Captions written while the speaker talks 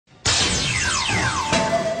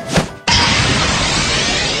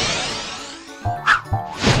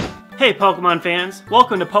Hey Pokemon fans,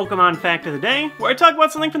 welcome to Pokemon Fact of the Day, where I talk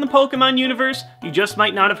about something from the Pokemon universe you just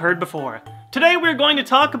might not have heard before. Today we're going to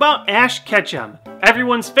talk about Ash Ketchum,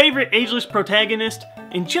 everyone's favorite ageless protagonist,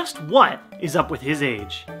 and just what is up with his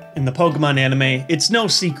age. In the Pokemon anime, it's no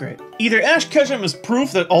secret. Either Ash Ketchum is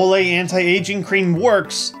proof that Olay anti-aging cream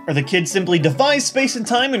works, or the kid simply defies space and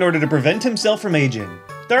time in order to prevent himself from aging.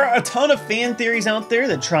 There are a ton of fan theories out there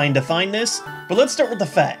that try and define this, but let's start with the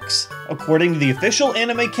facts. According to the official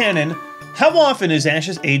anime canon, how often is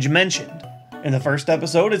Ash's age mentioned? In the first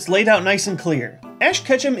episode, it's laid out nice and clear. Ash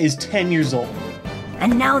Ketchum is 10 years old.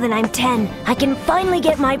 And now that I'm 10, I can finally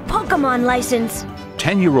get my Pokémon license.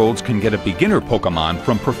 10-year-olds can get a beginner Pokémon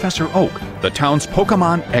from Professor Oak, the town's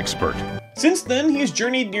Pokémon expert. Since then, he has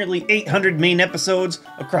journeyed nearly 800 main episodes,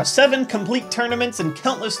 across 7 complete tournaments, and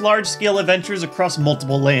countless large-scale adventures across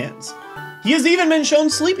multiple lands. He has even been shown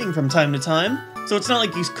sleeping from time to time, so it's not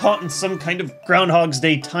like he's caught in some kind of Groundhog's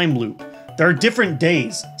Day time loop. There are different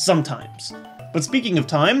days, sometimes. But speaking of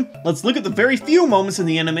time, let's look at the very few moments in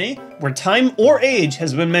the anime where time or age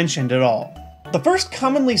has been mentioned at all. The first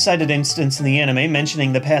commonly cited instance in the anime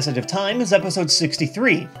mentioning the passage of time is episode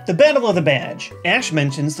 63, the Battle of the Badge. Ash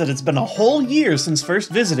mentions that it's been a whole year since first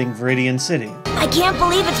visiting Viridian City. I can't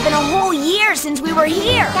believe it's been a whole year since we were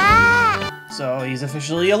here! So he's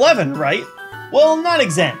officially 11, right? Well, not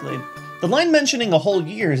exactly. The line mentioning a whole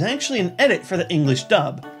year is actually an edit for the English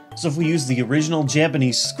dub, so if we use the original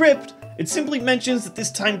Japanese script, it simply mentions that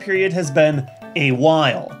this time period has been a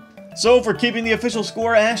while. So if we're keeping the official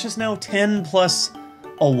score, Ash is now 10 plus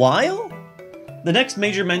a while? The next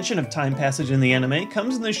major mention of time passage in the anime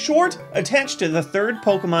comes in the short attached to the third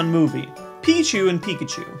Pokemon movie, Pichu and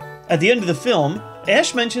Pikachu. At the end of the film,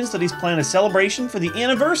 Ash mentions that he's planning a celebration for the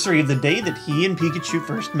anniversary of the day that he and Pikachu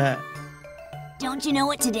first met. Don't you know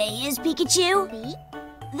what today is, Pikachu?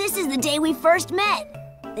 This is the day we first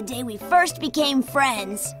met. The day we first became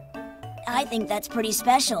friends. I think that's pretty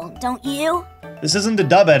special, don't you? This isn't a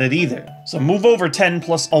dub edit either, so move over 10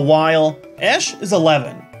 plus a while. Ash is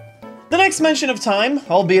 11. The next mention of time,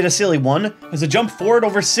 albeit a silly one, is a jump forward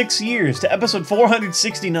over 6 years to episode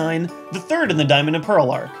 469, the third in the Diamond and Pearl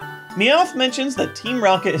arc. Meowth mentions that Team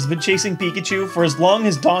Rocket has been chasing Pikachu for as long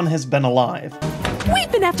as Dawn has been alive.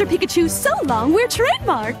 We've been after Pikachu so long, we're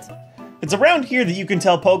trademarked! It's around here that you can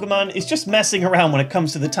tell Pokemon is just messing around when it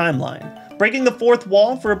comes to the timeline, breaking the fourth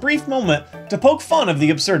wall for a brief moment to poke fun of the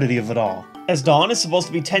absurdity of it all. As Dawn is supposed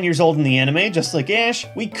to be 10 years old in the anime, just like Ash,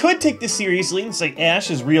 we could take this seriously and say Ash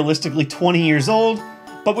is realistically 20 years old,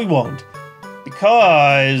 but we won't.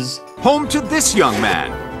 Because... Home to this young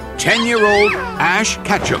man, 10-year-old Ash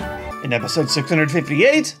Ketchum. In episode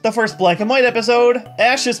 658, the first Black and White episode,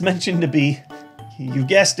 Ash is mentioned to be, you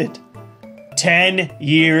guessed it, 10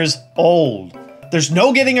 years old. There's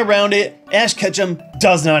no getting around it, Ash Ketchum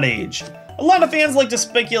does not age. A lot of fans like to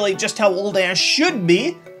speculate just how old Ash should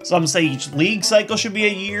be. Some say each league cycle should be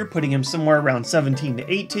a year, putting him somewhere around 17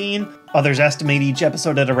 to 18. Others estimate each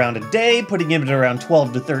episode at around a day, putting him at around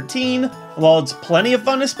 12 to 13. While it's plenty of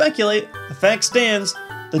fun to speculate, the fact stands,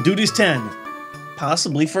 the dude is 10.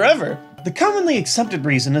 Possibly forever. The commonly accepted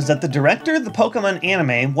reason is that the director of the Pokemon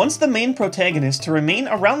anime wants the main protagonist to remain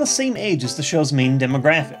around the same age as the show's main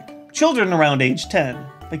demographic, children around age 10.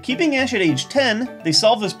 By keeping Ash at age 10, they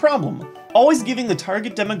solve this problem, always giving the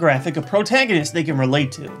target demographic a protagonist they can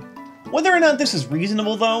relate to. Whether or not this is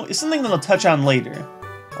reasonable, though, is something that I'll touch on later.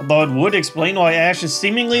 Although it would explain why Ash's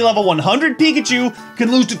seemingly level 100 Pikachu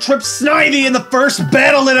can lose to Trip Snivy in the first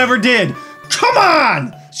battle it ever did! Come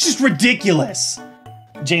on! It's just ridiculous!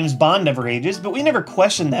 James Bond never ages, but we never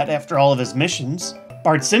questioned that after all of his missions.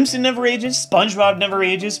 Bart Simpson never ages, SpongeBob never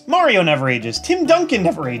ages, Mario never ages, Tim Duncan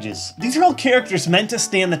never ages. These are all characters meant to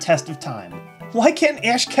stand the test of time. Why can't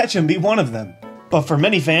Ash Ketchum be one of them? But for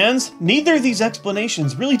many fans, neither of these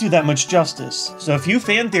explanations really do that much justice, so a few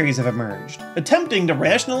fan theories have emerged, attempting to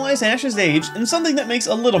rationalize Ash's age in something that makes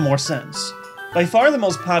a little more sense. By far the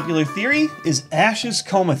most popular theory is Ash's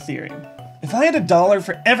coma theory. If I had $1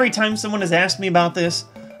 for every time someone has asked me about this,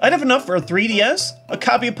 I'd have enough for a 3DS, a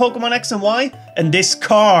copy of Pokemon X and Y, and this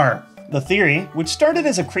car! The theory, which started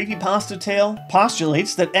as a creepypasta tale,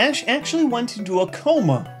 postulates that Ash actually went into a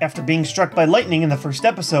coma after being struck by lightning in the first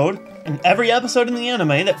episode, and every episode in the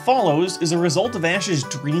anime that follows is a result of Ash's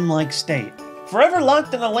dreamlike state, forever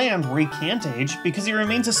locked in a land where he can't age because he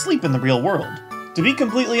remains asleep in the real world. To be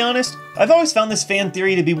completely honest, I've always found this fan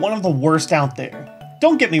theory to be one of the worst out there.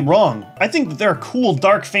 Don't get me wrong, I think that there are cool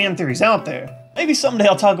dark fan theories out there. Maybe someday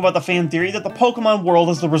I'll talk about the fan theory that the Pokemon world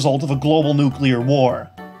is the result of a global nuclear war.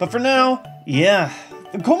 But for now, yeah,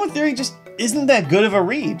 the coma theory just isn't that good of a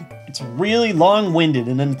read. It's really long-winded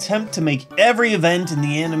in an attempt to make every event in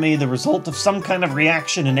the anime the result of some kind of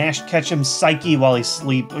reaction in Ash Ketchum's psyche while he's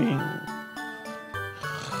sleeping.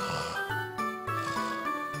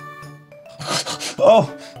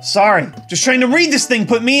 Oh, sorry. Just trying to read this thing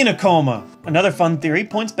put me in a coma. Another fun theory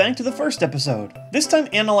points back to the first episode, this time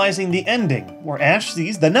analyzing the ending, where Ash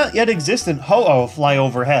sees the not yet existent Ho-Oh fly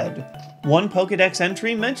overhead. One Pokédex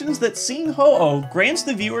entry mentions that seeing Ho-Oh grants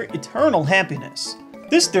the viewer eternal happiness.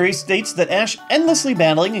 This theory states that Ash endlessly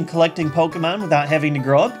battling and collecting Pokemon without having to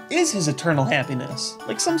grow up is his eternal happiness,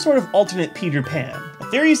 like some sort of alternate Peter Pan. The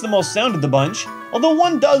theory is the most sound of the bunch, although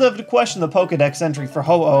one does have to question the Pokédex entry for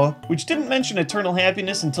Ho-Oh, which didn't mention eternal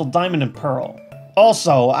happiness until Diamond and Pearl.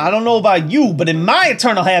 Also, I don't know about you, but in my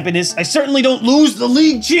eternal happiness, I certainly don't lose the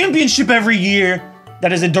league championship every year.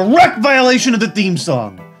 That is a direct violation of the theme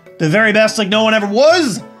song. The very best like no one ever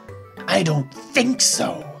was? I don't think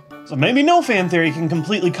so. So maybe no fan theory can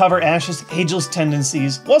completely cover Ash's ageless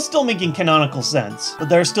tendencies while still making canonical sense. But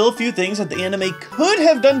there are still a few things that the anime could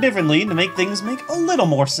have done differently to make things make a little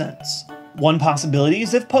more sense. One possibility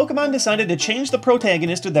is if Pokemon decided to change the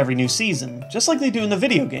protagonist with every new season, just like they do in the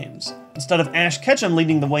video games. Instead of Ash Ketchum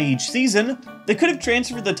leading the way each season, they could have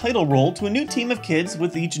transferred the title role to a new team of kids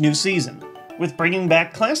with each new season, with bringing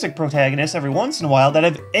back classic protagonists every once in a while that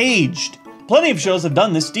have aged. Plenty of shows have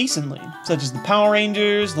done this decently, such as the Power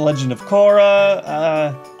Rangers, The Legend of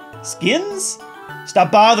Korra, Skins?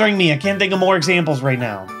 Stop bothering me, I can't think of more examples right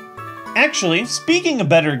now. Actually, speaking of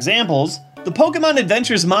better examples, the Pokemon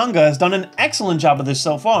Adventures manga has done an excellent job of this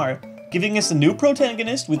so far, giving us a new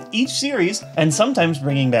protagonist with each series and sometimes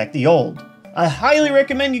bringing back the old. I highly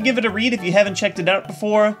recommend you give it a read if you haven't checked it out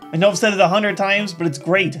before. I know I've said it 100 times, but it's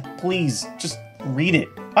great. Please, just read it.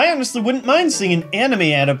 I honestly wouldn't mind seeing an anime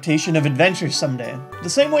adaptation of Adventures someday. The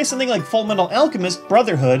same way something like Fullmetal Alchemist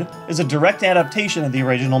Brotherhood is a direct adaptation of the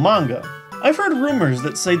original manga. I've heard rumors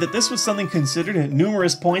that say that this was something considered at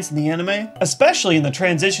numerous points in the anime, especially in the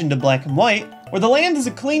transition to Black and White, where the land is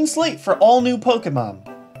a clean slate for all new Pokemon.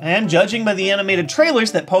 And judging by the animated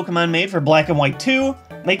trailers that Pokemon made for Black and White 2,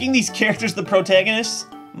 making these characters the protagonists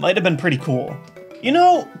might have been pretty cool. You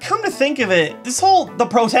know, come to think of it, this whole the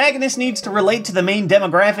protagonist needs to relate to the main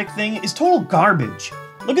demographic thing is total garbage.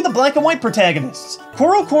 Look at the Black and White protagonists.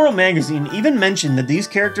 Koro magazine even mentioned that these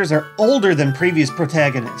characters are older than previous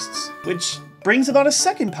protagonists, which brings about a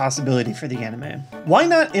second possibility for the anime. Why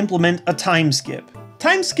not implement a time skip?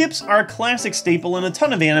 Time skips are a classic staple in a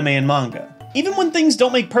ton of anime and manga. Even when things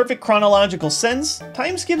don't make perfect chronological sense,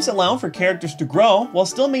 time skips allow for characters to grow while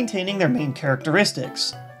still maintaining their main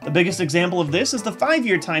characteristics. The biggest example of this is the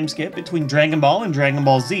 5-year time skip between Dragon Ball and Dragon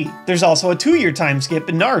Ball Z. There's also a 2-year time skip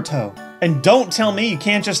in Naruto. And don't tell me you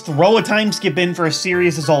can't just throw a time skip in for a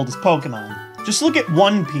series as old as Pokemon. Just look at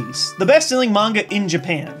One Piece, the best-selling manga in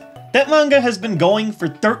Japan. That manga has been going for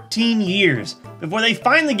 13 years before they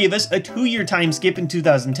finally gave us a 2-year time skip in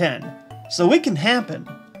 2010. So it can happen.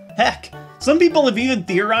 Heck, some people have even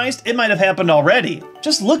theorized it might have happened already.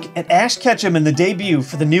 Just look at Ash Ketchum in the debut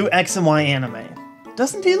for the new X and Y anime.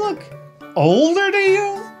 Doesn't he look older to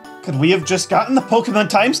you? Could we have just gotten the Pokemon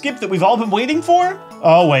time skip that we've all been waiting for?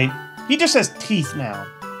 Oh wait, he just has teeth now.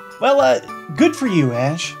 Well, good for you,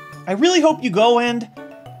 Ash. I really hope you go and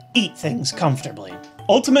eat things comfortably.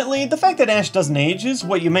 Ultimately, the fact that Ash doesn't age is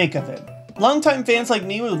what you make of it. Longtime fans like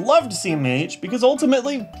me would love to see him age, because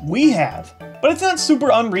ultimately, we have. But it's not super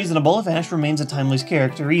unreasonable if Ash remains a timeless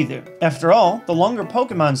character either. After all, the longer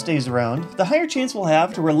Pokemon stays around, the higher chance we'll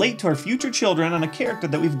have to relate to our future children on a character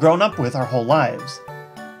that we've grown up with our whole lives.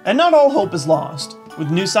 And not all hope is lost. With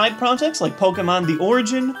new side projects like Pokemon The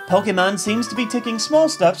Origin, Pokemon seems to be taking small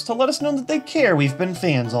steps to let us know that they care we've been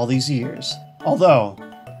fans all these years. Although,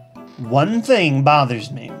 one thing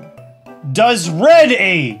bothers me. Does Red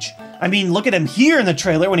age? I mean, look at him here in the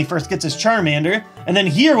trailer when he first gets his Charmander, and then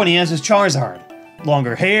here when he has his Charizard.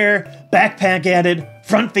 Longer hair, backpack added,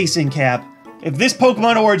 front-facing cap. If this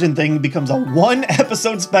Pokemon Origin thing becomes a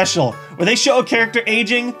one-episode special where they show a character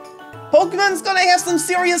aging, Pokemon's gonna have some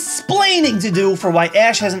serious splaining to do for why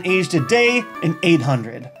Ash hasn't aged a day in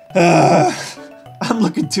 800. I'm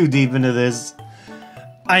looking too deep into this.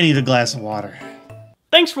 I need a glass of water.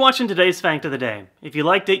 Thanks for watching today's Fact of the Day. If you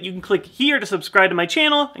liked it, you can click here to subscribe to my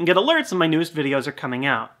channel and get alerts when my newest videos are coming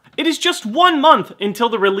out. It is just 1 month until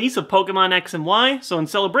the release of Pokemon X and Y, so in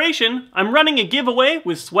celebration, I'm running a giveaway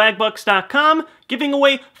with swagbucks.com, giving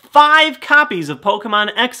away 5 copies of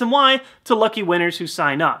Pokemon X and Y to lucky winners who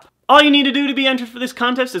sign up. All you need to do to be entered for this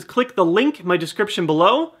contest is click the link in my description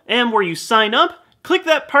below, and where you sign up, click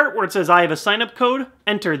that part where it says I have a sign-up code,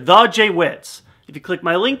 enter TheJWittz. If you click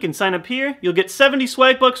my link and sign up here, you'll get 70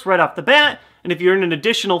 swag bucks right off the bat, and if you earn an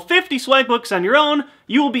additional 50 swag bucks on your own,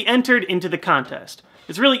 you will be entered into the contest.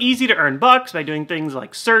 It's really easy to earn bucks by doing things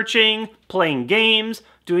like searching, playing games,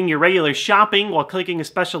 doing your regular shopping while clicking a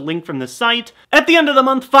special link from the site. At the end of the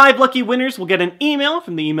month, 5 lucky winners will get an email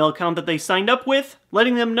from the email account that they signed up with,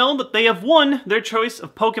 letting them know that they have won their choice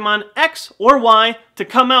of Pokemon X or Y to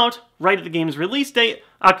come out right at the game's release date,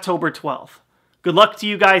 October 12th. Good luck to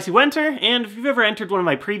you guys who enter, and if you've ever entered one of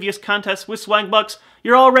my previous contests with swag bucks,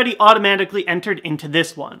 you're already automatically entered into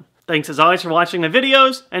this one. Thanks as always for watching my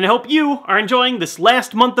videos, and I hope you are enjoying this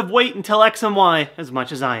last month of wait until X and Y as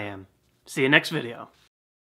much as I am. See you next video.